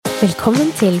Velkommen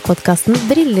til podcasten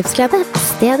Bryllupsglede,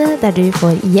 stedet der du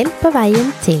får hjelp på veien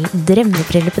til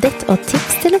drømmebryllupet ditt og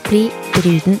tips til å bli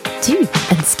bruden du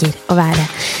ønsker å være.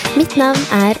 Mitt navn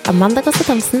er Amanda Gosse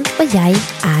Thomsen, og jeg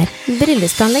er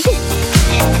bryllupsplanlegger.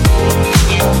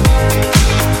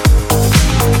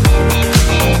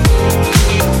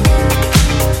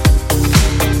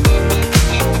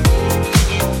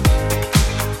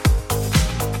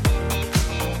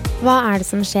 Hva er det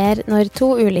som skjer når to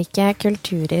ulike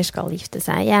kulturer skal gifte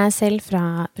seg? Jeg er selv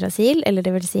fra Brasil, eller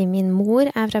det vil si min mor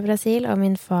er fra Brasil, og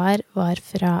min far var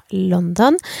fra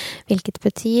London, hvilket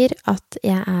betyr at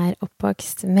jeg er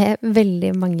oppvokst med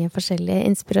veldig mange forskjellige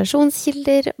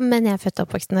inspirasjonskilder, men jeg er født og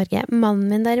oppvokst i Norge.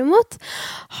 Mannen min derimot,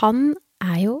 han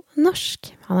er jo norsk.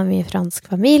 Han har mye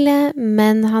fransk familie,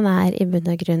 men han er i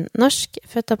bunn og grunn norsk,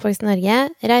 født og oppvokst i Norge,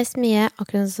 reist mye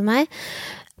akkurat som meg,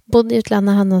 bodde i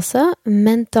utlandet han også,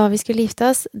 men da vi skulle gifte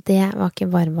oss, det var ikke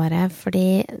bare,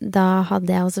 fordi da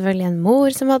hadde jeg jo selvfølgelig en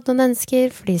mor som hadde noen ønsker,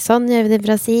 fordi sånn gjør vi det i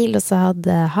Brasil, og så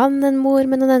hadde han en mor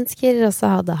med noen ønsker, og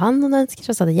så hadde han noen ønsker,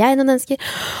 og så hadde jeg noen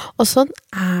ønsker, og sånn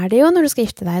er det jo når du skal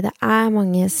gifte deg. Det er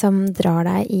mange som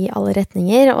drar deg i alle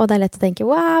retninger, og det er lett å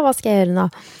tenke, wow, hva skal jeg gjøre nå?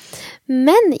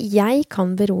 Men jeg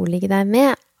kan berolige deg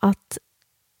med at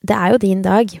det er jo din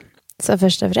dag. Så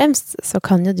først og fremst så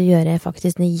kan jo du gjøre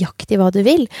faktisk nøyaktig hva du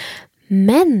vil,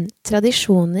 men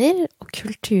tradisjoner og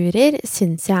kulturer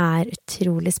synes jeg er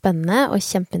utrolig spennende og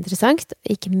kjempeinteressant.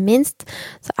 Ikke minst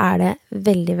så er det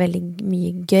veldig, veldig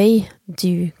mye gøy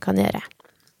du kan gjøre.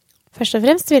 Først og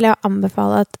fremst vil jeg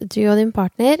anbefale at du og din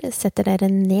partner setter dere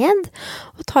ned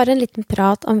og tar en liten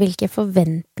prat om hvilke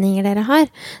forventninger dere har.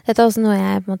 Dette er også noe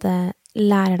jeg på en måte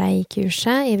lærer deg i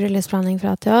kurset i bryllupsplanlegging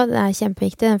fra ATH. Det er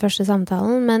kjempeviktig, den første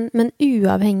samtalen, men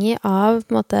uavhengig av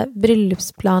på en måte,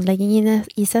 bryllupsplanleggingen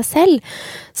i seg selv,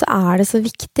 så er det så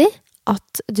viktig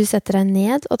at du setter deg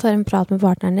ned og tar en prat med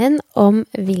partneren din om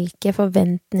hvilke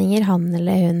forventninger han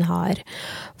eller hun har.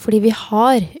 Fordi vi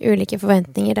har ulike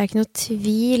forventninger. Det er ikke noe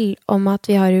tvil om at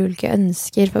vi har ulike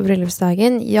ønsker for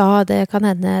bryllupsdagen. Ja, det kan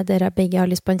hende dere begge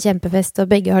har lyst på en kjempefest, og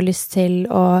begge har lyst til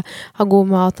å ha god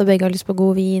mat, og begge har lyst på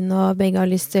god vin, og begge har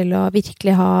lyst til å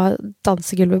virkelig ha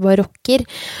dansegulvet bare rocker,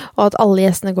 og at alle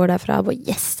gjestene går derfra og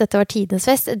yes, dette var tidenes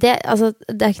fest. Det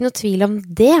er ikke noe tvil om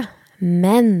det.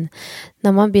 Men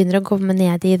når man begynner å komme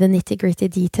ned i the nitty-gritty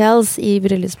details i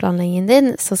bryllupsplanleggingen din,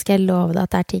 så skal jeg love deg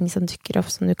at det er ting som dukker opp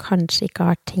som du kanskje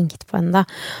ikke har tenkt på enda.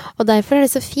 Og derfor er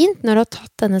det så fint når du har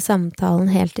tatt denne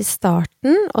samtalen helt i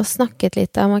starten og snakket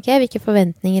litt om, ok, hvilke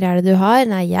forventninger er det du har?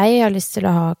 Nei, jeg har lyst til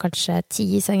å ha kanskje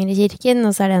 10 sanger i kirken,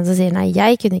 og så er det en som sier, nei,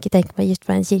 jeg kunne ikke tenke meg å gifte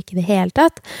meg i en kirke i det hele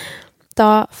tatt.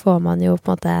 Da får man jo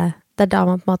på en måte, det er da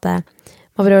man på en måte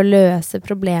må prøve å løse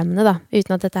problemene da,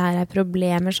 uten at dette her er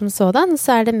problemer som sådan,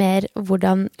 så er det mer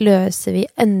hvordan løser vi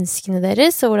ønskene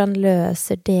deres, og hvordan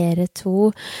løser dere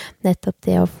to nettopp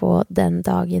det å få den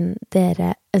dagen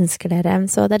dere ønsker dere.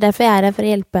 Så det er derfor jeg er her for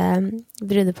å hjelpe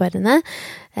brudeparene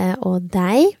og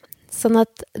deg, sånn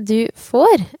at du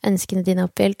får ønskene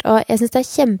dine oppfylt. Og jeg synes det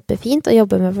er kjempefint å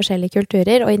jobbe med forskjellige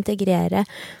kulturer og integrere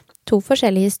to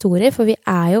forskjellige historier, for vi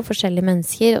er jo forskjellige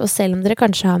mennesker, og selv om dere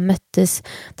kanskje har møttes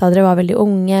da dere var veldig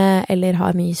unge, eller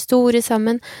har mye historie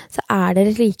sammen, så er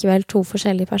dere likevel to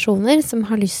forskjellige personer som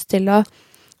har lyst til å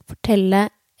fortelle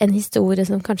en historie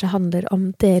som kanskje handler om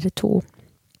dere to.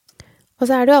 Og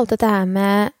så er det jo alt dette her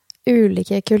med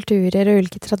ulike kulturer og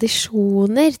ulike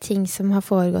tradisjoner, ting som har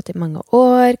foregått i mange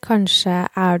år. Kanskje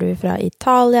er du fra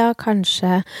Italia,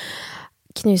 kanskje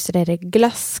knuser dere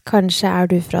glass, kanskje er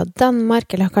du fra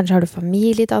Danmark, eller kanskje har du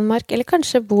familie i Danmark, eller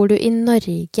kanskje bor du i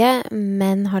Norge,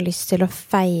 men har lyst til å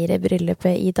feire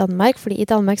bryllupet i Danmark, fordi i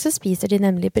Danmark så spiser de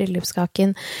nemlig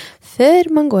bryllupskaken før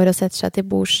man går og setter seg til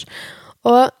bords.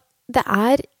 Og det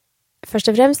er først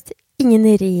og fremst ingen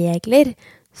regler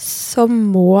som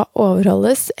må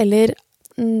overholdes, eller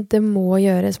det må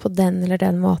gjøres på den eller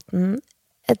den måten.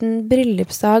 En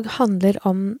bryllupsdag handler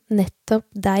om nettopp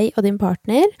deg og din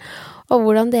partner, og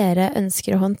hvordan dere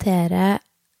ønsker å håndtere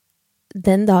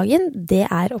den dagen, det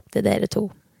er opp til dere to.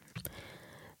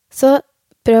 Så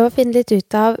prøv å finne litt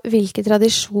ut av hvilke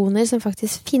tradisjoner som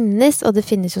faktisk finnes, og det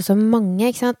finnes jo så mange,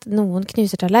 ikke sant? Noen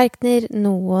knuser tallerkener,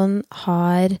 noen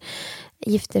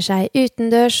gifter seg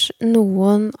utendørs,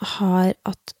 noen har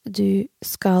at du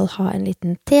skal ha en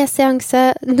liten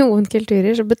teseanse, noen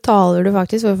kulturer så betaler du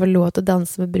faktisk for å få lov til å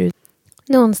danse med bruden.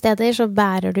 Noen steder så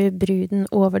bærer du bruden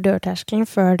over dørterskelen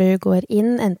før du går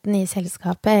inn, enten i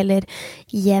selskapet eller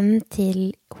hjem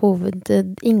til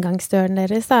hovedinngangsdøren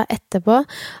deres da, etterpå.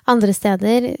 Andre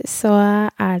steder så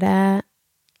er det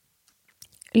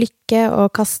lykke å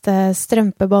kaste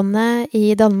strømpebåndet.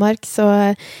 I Danmark så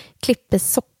klippes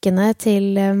sokkene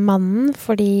til mannen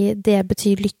fordi det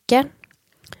betyr lykke.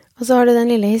 Og så har du den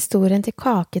lille historien til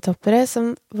kaketoppere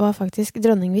som var faktisk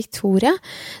dronning Victoria.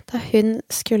 Da hun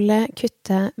skulle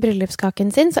kutte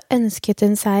bryllupskaken sin, så ønsket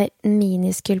hun seg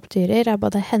miniskulpturer av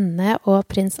både henne og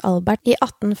prins Albert i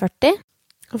 1840.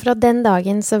 Og fra den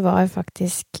dagen så var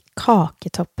faktisk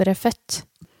kaketoppere født.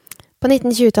 På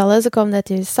 1920-tallet så kom det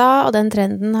til USA, og den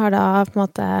trenden har da på en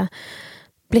måte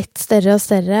blitt større og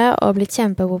større og blitt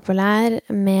kjempepopulær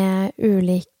med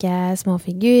ulike små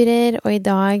figurer, og i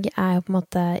dag er jo på en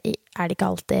måte, er det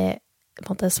ikke alltid på en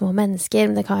måte små mennesker,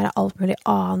 men det kan være alt mulig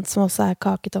annet som også er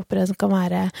kaketoppere, som kan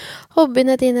være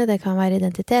hobbyene dine, det kan være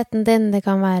identiteten din, det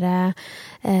kan være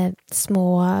små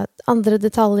andre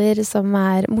detaljer som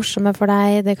er morsomme for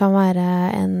deg, det kan være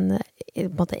på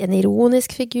en måte en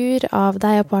ironisk figur av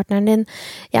deg og partneren din.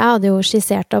 Jeg hadde jo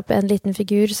skissert opp en liten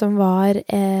figur som var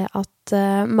at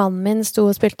mannen min sto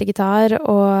og spilte gitar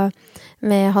og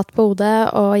med hatt på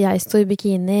hodet, og jeg sto i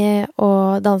bikini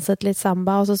og danset litt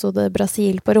samba, og så sto det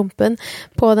Brasil på rumpen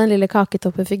på den lille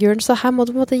kaketoppefiguren. Så her må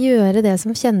du på en måte gjøre det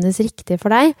som kjennes riktig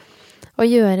for deg,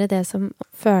 og gjøre det som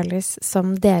føles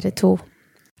som dere to.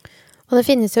 Og det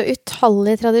finnes jo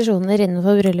utallige tradisjoner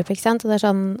innenfor bryllup, ikke sant? Og det er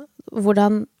sånn,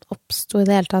 hvordan oppstod i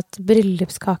det hele tatt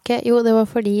bryllupskake? Jo, det var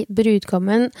fordi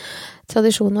brudgommen,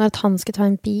 tradisjonen var at han skulle ta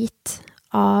en bit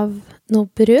av noe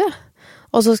brød,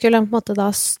 og så skulle han på en måte da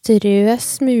strø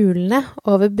smulene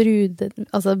over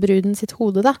bruden sitt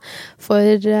hode da, for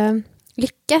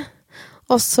lykke.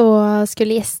 Og så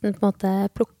skulle gjesten på en måte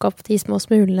plukke opp de små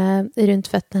smulene rundt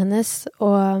føttene hennes,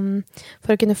 og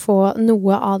for å kunne få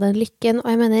noe av den lykken.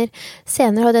 Og jeg mener,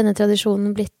 senere har denne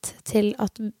tradisjonen blitt til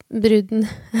at bruden,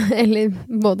 eller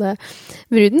både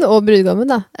bruden og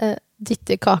brudgommen da,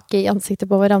 dytter kake i ansiktet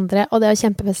på hverandre, og det er jo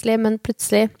kjempefestlig, men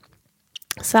plutselig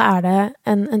så er det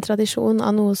en tradisjon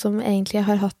av noe som egentlig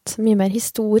har hatt mye mer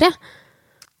historie.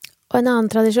 Og en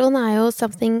annen tradisjon er jo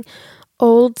something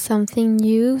old, something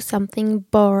new, something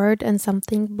borrowed and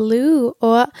something blue.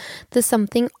 Og the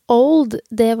something old,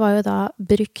 det var jo da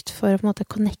brukt for å på en måte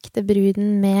connecte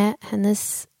bruden med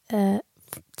hennes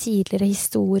tidligere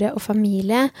historie og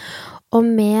familie. Og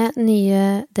med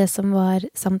det som var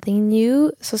something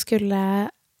new, så skulle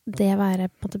det være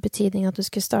på en måte betydningen at du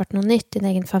skulle starte noe nytt, din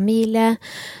egen familie,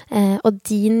 og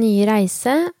din nye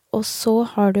reise. Og så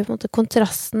har du på en måte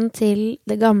kontrasten til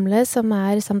det gamle, som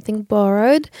er something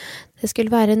borrowed. Det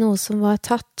skulle være noe som var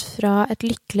tatt fra et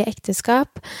lykkelig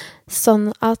ekteskap, sånn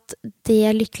at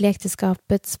det lykkelige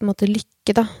ekteskapets på en måte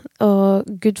lykke da, og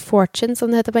good fortune,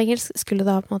 som det heter på engelsk, skulle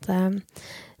da på en måte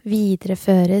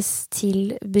videreføres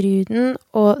til bruden.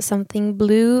 Og something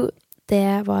blue,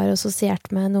 det var assosiert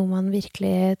med noe man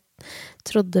virkelig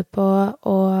trodde på,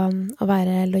 å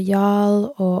være lojal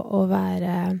og å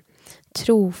være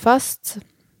trofast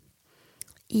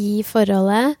i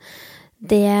forholdet.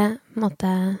 Det på en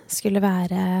måte skulle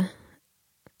være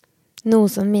noe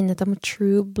som minnet om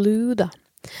true blue da.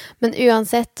 Men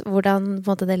uansett hvordan på en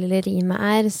måte det lille rimet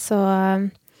er,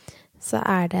 så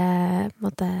er det på en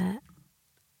måte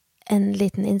en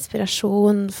liten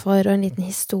inspirasjon for, og en liten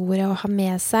historie å ha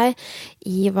med seg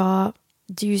i hva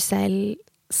du selv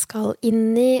skal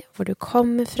inn i, hvor du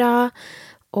kommer fra,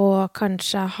 og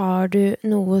kanskje har du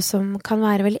noe som kan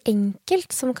være veldig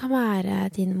enkelt, som kan være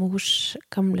din mors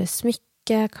gamle smykke,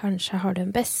 kanskje har du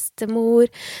en bestemor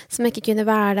som ikke kunne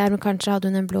være der, men kanskje hadde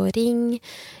hun en blå ring.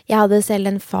 Jeg hadde selv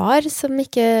en far som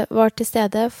ikke var til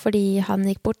stede, fordi han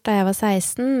gikk bort da jeg var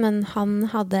 16, men han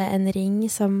hadde en ring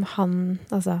som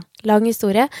lang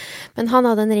historie, men han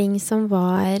hadde en ring som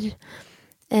var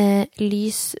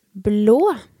lysblå.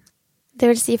 Det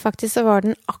vil si faktisk så var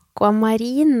den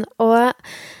aquamarin, og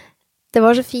det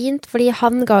var så fint, fordi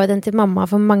han ga jo den til mamma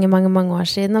for mange, mange, mange år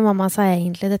siden, og mamma sa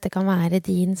egentlig dette kan være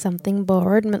din something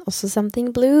borrowed, men også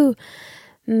something blue.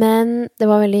 Men det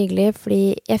var veldig hyggelig, fordi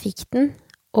jeg fikk den,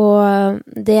 og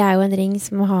det er jo en ring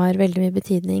som har veldig mye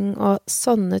betydning, og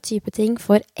sånne type ting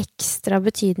får ekstra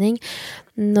betydning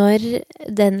når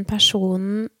den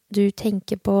personen du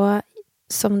tenker på,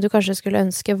 som du kanskje skulle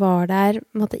ønske var der,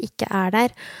 måtte ikke er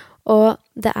der. Og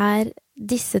det er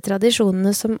disse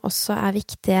tradisjonene som også er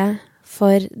viktige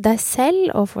for deg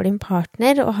selv og for din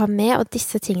partner å ha med, og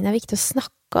disse tingene er viktig å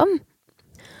snakke om.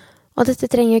 Og dette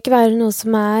trenger jo ikke være noe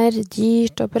som er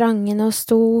dyrt og prangende og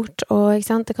stort, og ikke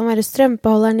sant? Det kan være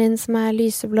strømpeholderen din som er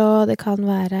lyseblå, det kan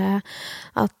være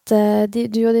at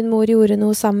du og din mor gjorde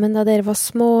noe sammen da dere var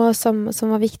små som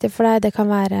var viktig for deg, det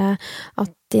kan være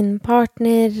at din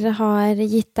partner har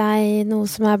gitt deg noe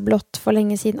som blått for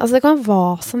lenge siden. Altså det kan være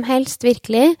hva som helst,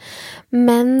 virkelig,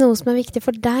 men noe som viktig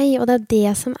for deg, og det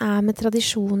det som med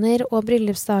tradisjoner og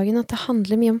bryllupsdagen, at det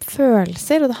handler mye om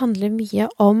følelser, og det handler mye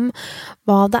om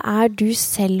hva det du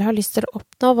selv har lyst til å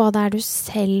oppnå, hva det du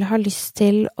selv har lyst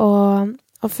til å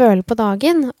føle på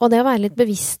dagen, og det å være litt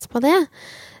bevisst på det,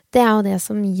 det jo det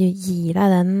som gir deg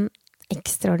den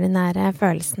ekstraordinære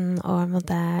følelsen og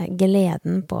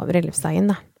gleden på bryllupsdagen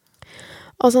da.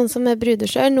 Og sånn som med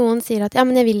brudeslør, noen sier at ja,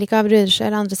 men jeg vil ikke ha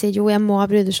brudeslør, andre sier jo, jeg må ha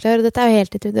brudeslør, og dette jo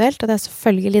helt individuelt, og det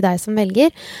selvfølgelig deg som velger,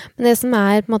 men det som på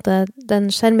en måte den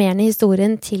charmerende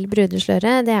historien til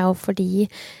brudesløret, det jo fordi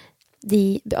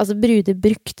bruder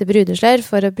brukte brudeslør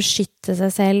for å beskytte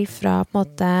seg selv fra på en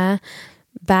måte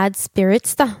bad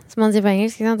spirits da, som man sier på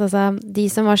engelsk, ikke sant? Altså, de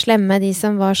som var slemme, de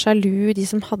som var sjalu, de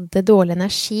som hadde dårlig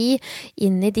energi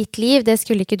inn i ditt liv, det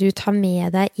skulle ikke du ta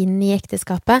med deg inn i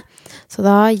ekteskapet. Så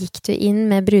da gikk du inn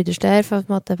med brudeslør for å på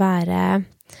en måte være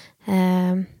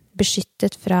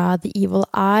beskyttet fra the evil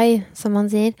eye, som man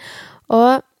sier.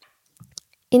 Og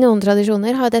i noen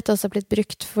tradisjoner har dette også blitt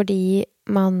brukt fordi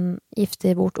man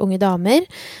gifter bort unge damer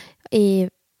i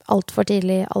alt for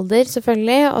tidlig alder,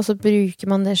 selvfølgelig, og så bruker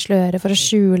man det sløret for å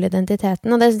skjule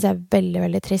identiteten, og det synes jeg veldig,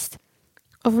 veldig trist.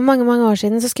 Og for mange, mange år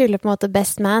siden så skulle på en måte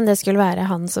best man, det skulle være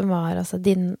han som var altså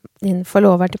din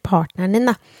forlover til partneren din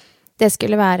da. Det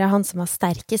skulle være han som var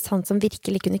sterkest, han som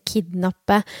virkelig kunne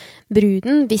kidnappe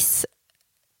bruden, hvis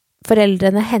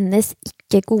foreldrene hennes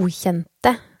ikke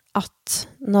godkjente at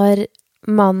når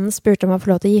mannen spurte om å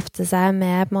få lov til å gifte seg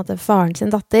med på en måte faren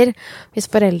sin datter. Hvis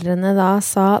foreldrene da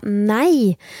sa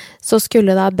nei, så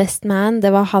skulle da best man, det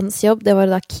var hans jobb, det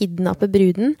var da kidnappe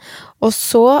bruden. Og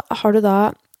så har du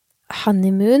da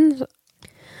honeymoon,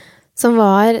 som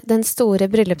var den store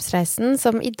bryllupsreisen,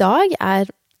 som i dag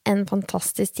en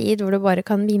fantastisk tid, hvor du bare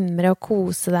kan mimre og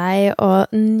kose deg og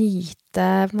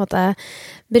nyte på en måte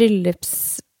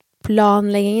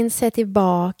bryllupsplanleggingen, se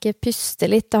tilbake, puste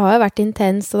litt. Det har jo vært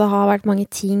intens, og det har vært mange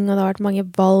ting, og det har vært mange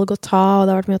valg å ta, og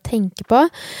det har vært mye å tenke på.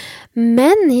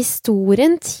 Men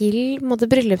historien til på en måte,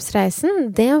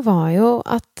 bryllupsreisen, det var jo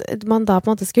at man da på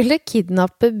en måte skulle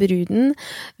kidnappe bruden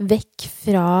vekk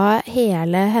fra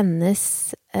hele hennes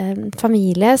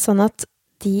familie, sånn at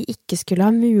de ikke skulle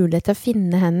ha mulighet til å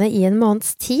finne henne i en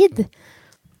måneds tid.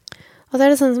 Og så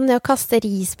det sånn som det å kaste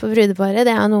ris på brudeparet,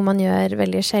 det noe man gjør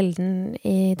veldig sjelden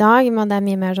i dag. Men det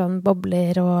mye mer sånn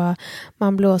bobler, og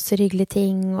man blåser hyggelige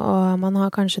ting, og man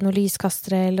har kanskje noen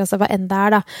lyskastere, eller altså hva enn det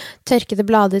da. Tørkede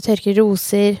blader, tørkede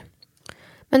roser.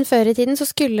 Men før i tiden så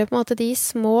skulle på en måte de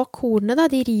små kornene, da,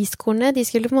 de riskornene, de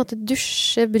skulle på en måte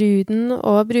dusje bruden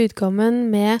og brudgommen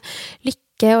med lykke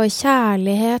og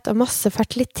kjærlighet og masse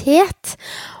fertilitet.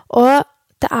 Og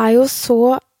det jo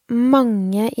så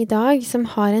mange i dag som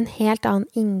har en helt annen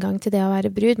inngang til det å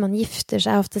være brud. Man gifter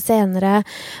seg ofte senere,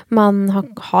 man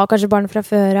har kanskje barn fra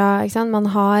før av, ikke sant? Man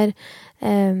har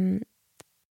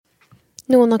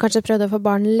noen har kanskje prøvd å få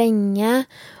barn lenge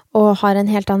og har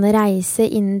en helt annen reise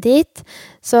inn dit.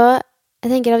 Så jeg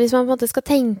tenker at hvis man på en måte skal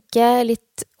tenke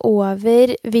litt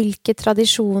over hvilke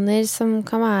tradisjoner som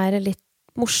kan være litt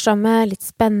morsomme, litt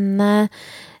spennende,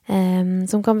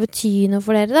 som kan bety noe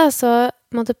for dere da, så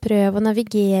på en måte prøv å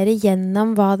navigere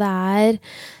gjennom hva det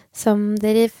som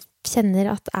dere kjenner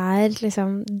at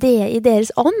liksom det i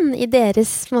deres ånd, i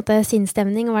deres på en måte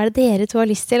sinnsstemning, og hva det dere to har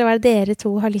lyst til, og hva det dere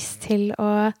to har lyst til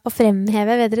å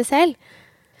fremheve ved dere selv.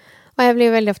 Og jeg blir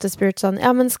jo veldig ofte spurt sånn,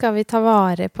 ja, men skal vi ta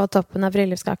vare på toppen av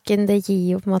bryllupskaken? Det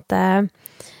gir jo på en måte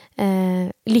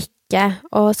lykke.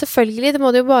 Og selvfølgelig, det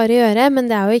må du jo bare gjøre, men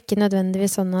det jo ikke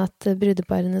nødvendigvis sånn at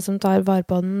brudeparene som tar vare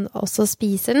på den også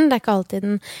spiser den. Det ikke alltid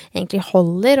den egentlig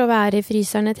holder å være i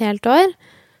fryseren et helt år.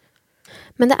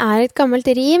 Men det et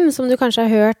gammelt rim som du kanskje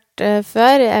har hørt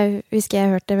før. Jeg husker jeg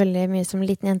har hørt det veldig mye som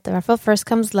liten jente i hvert fall. First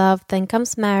comes love, then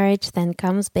comes marriage, then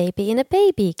comes baby in a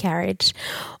baby carriage.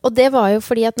 Og det var jo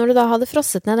fordi at når du da hadde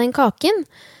frosset ned den kaken,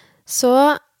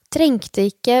 så trengte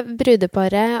ikke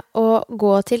brudeparet å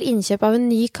gå til innkjøp av en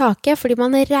ny kake, fordi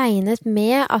man regnet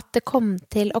med at det kom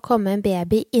til å komme en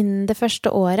baby innen det første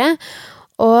året,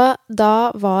 og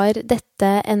da var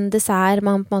dette en dessert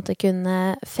man på en måte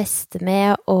kunne feste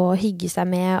med og hygge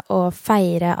seg med og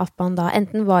feire at man da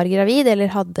enten var gravid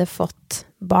eller hadde fått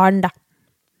barn da.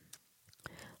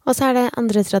 Og så det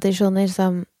andre tradisjoner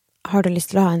som, har du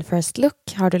lyst til å ha en first look?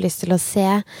 Har du lyst til å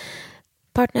se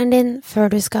partneren din før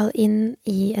du skal inn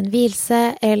i en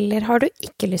hvilelse, eller har du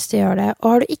ikke lyst til å gjøre det? Og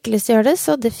har du ikke lyst til å gjøre det,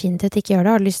 så definitivt ikke gjør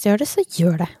det. Har du lyst til å gjøre det, så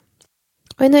gjør det.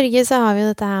 Og i Norge så har vi jo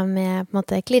dette her med på en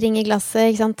måte klirring i glasset,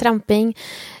 ikke sant? Tramping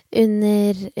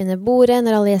under bordet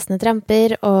når alle gjestene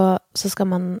tramper, og så skal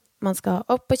man man skal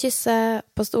opp og kysse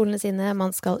på stolene sine,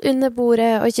 man skal under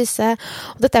bordet og kysse.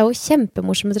 Og dette jo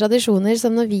kjempemorsomme tradisjoner,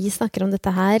 som når vi snakker om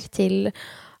dette her til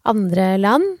andre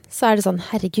land, så det sånn,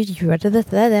 herregud, gjør dere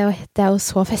dette? Det jo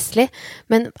så festlig.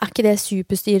 Men ikke det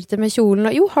superstyrete med kjolen?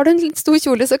 Og jo, har du en litt stor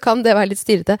kjole, så kan det være litt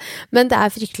styrete. Men det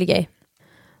fryktelig gøy.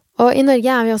 Og i Norge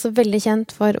vi også veldig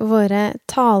kjent for våre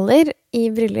taler i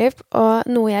bryllup, og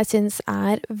noe jeg synes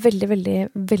veldig, veldig,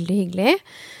 veldig hyggelig.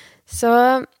 Så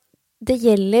det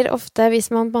gjelder ofte, hvis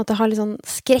man på en måte har litt sånn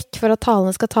skrekk for at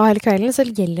talene skal ta hele kvelden, så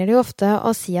gjelder det jo ofte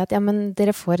å si at ja, men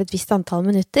dere får et visst antall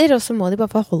minutter, og så må de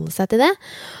bare forholde seg til det.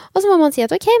 Og så må man si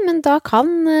at ok, men da kan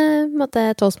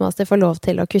Toastmaster få lov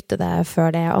til å kutte det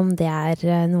før det, om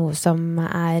det noe som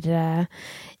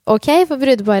ok for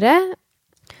brudeparet.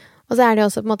 Og så det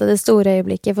også på en måte det store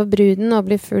øyeblikket for bruden å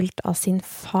bli fulgt av sin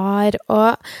far.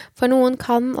 Og for noen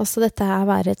kan også dette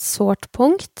være et sårt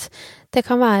punkt. Det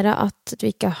kan være at du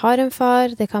ikke har en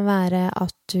far, det kan være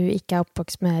at du ikke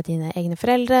oppvokst med dine egne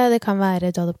foreldre, det kan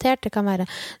være du adoptert, det kan være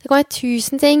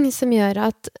 1000 ting som gjør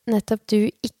at nettopp du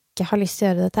ikke har lyst til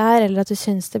å gjøre dette her, eller at du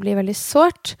synes det blir veldig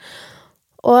sårt.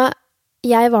 Og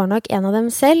jeg var nok en av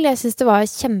dem selv. Jeg synes det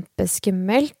var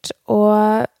kjempeskummelt å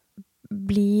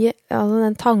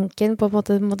den tanken på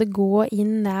en måte gå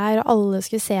inn der, og alle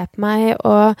skulle se på meg,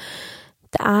 og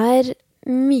det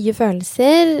mye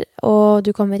følelser, og du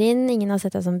kommer inn, ingen har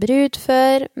sett deg som brud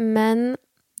før, men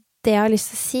det jeg har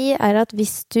lyst til å si at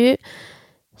hvis du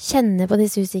kjenner på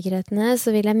disse usikkerhetene,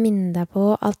 så vil jeg minne deg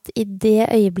på at i det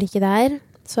øyeblikket der,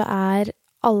 så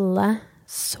alle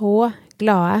så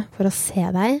glade for å se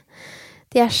deg.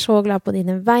 De så glade på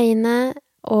dine vegne,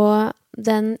 og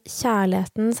den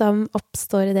kjærligheten som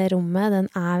oppstår i det rommet, den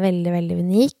veldig, veldig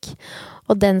unik,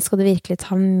 og den skal du virkelig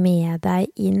ta med deg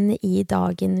inn i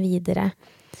dagen videre.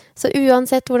 Så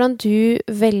uansett hvordan du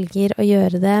velger å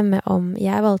gjøre det, med om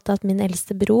jeg valgte at min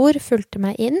eldste bror fulgte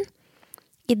meg inn,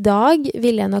 i dag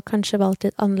ville jeg nok kanskje valgt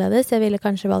litt annerledes. Jeg ville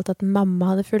kanskje valgt at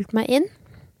mamma hadde fulgt meg inn.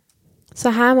 Så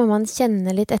her må man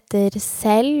kjenne litt etter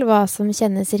selv hva som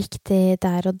kjennes riktig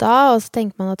der og da, og så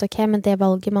tenker man at ok, men det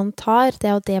valget man tar,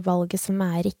 det jo det valget som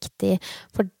riktig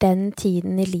for den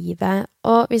tiden i livet.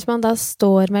 Og hvis man da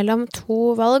står mellom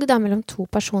to valg, mellom to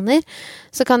personer,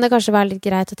 så kan det kanskje være litt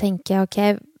greit å tenke,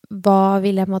 ok, hva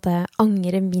vil jeg på en måte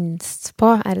angre minst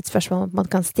på, et spørsmål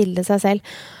man kan stille seg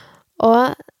selv.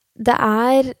 Og det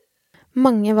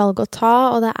mange valg å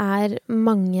ta, og det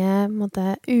mange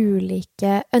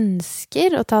ulike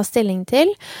ønsker å ta stilling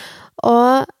til.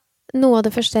 Og noe av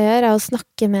det første jeg gjør å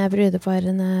snakke med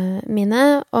brudeparene mine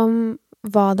om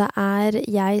hva det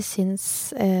jeg syns,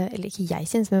 eller ikke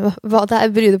jeg syns, men hva det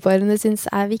brudeparene syns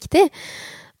viktig.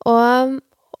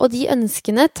 Og de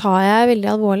ønskene tar jeg veldig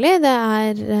alvorlig. Det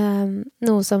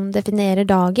noe som definerer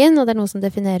dagen, og det noe som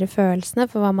definerer følelsene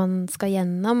for hva man skal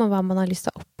gjennom, og hva man har lyst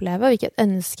til å oppleve, og hvilket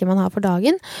ønske man har for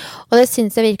dagen. Og det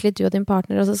synes jeg virkelig du og din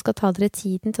partner også skal ta dere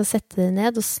tiden til å sette dere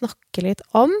ned og snakke litt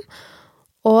om.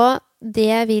 Og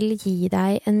det vil gi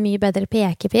deg en mye bedre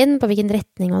pekepinn på hvilken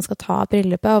retning man skal ta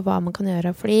bryllupet, og hva man kan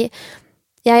gjøre. Fordi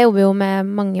jeg jobber jo med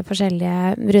mange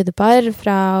forskjellige brudepar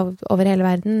fra over hele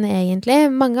verden, egentlig.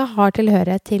 Mange har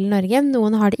tilhørighet til Norge,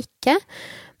 noen har det ikke.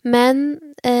 Men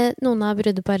noen av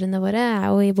brudeparene våre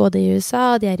jo både i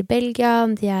USA, de i Belgia,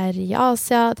 de i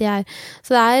Asia,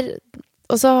 så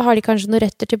og så har de kanskje noen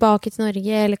røtter tilbake til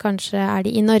Norge, eller kanskje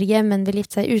de i Norge, men vil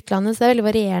gifte seg i utlandet, så det veldig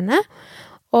varierende.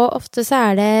 Og ofte så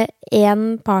det en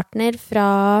partner fra,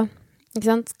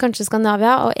 kanskje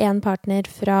Skandinavia, og en partner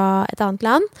fra et annet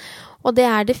land. Og det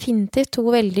definitivt to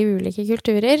veldig ulike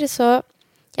kulturer, så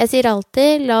jeg sier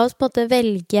alltid, la oss på en måte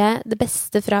velge det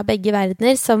beste fra begge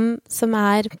verdener, som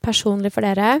personlig for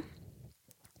dere,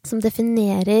 som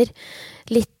definerer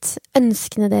litt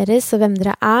ønskene deres og hvem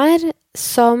dere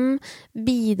som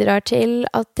bidrar til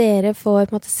at dere får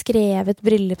på en måte skrevet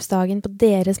bryllupsdagen på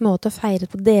deres måte og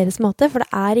feiret på deres måte, for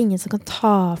det ingen som kan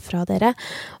ta fra dere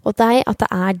og deg at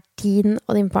det din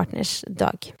og din partners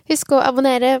dag. Husk å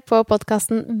abonnere på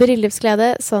podcasten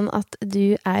Bryllupsglede, sånn at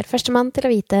du førstemann til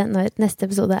å vite når neste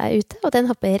episode ute, og den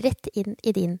hopper rett inn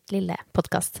i din lille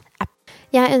podcast-app.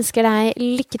 Jeg ønsker deg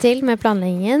lykke til med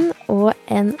planleggingen og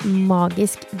en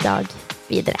magisk dag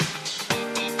videre.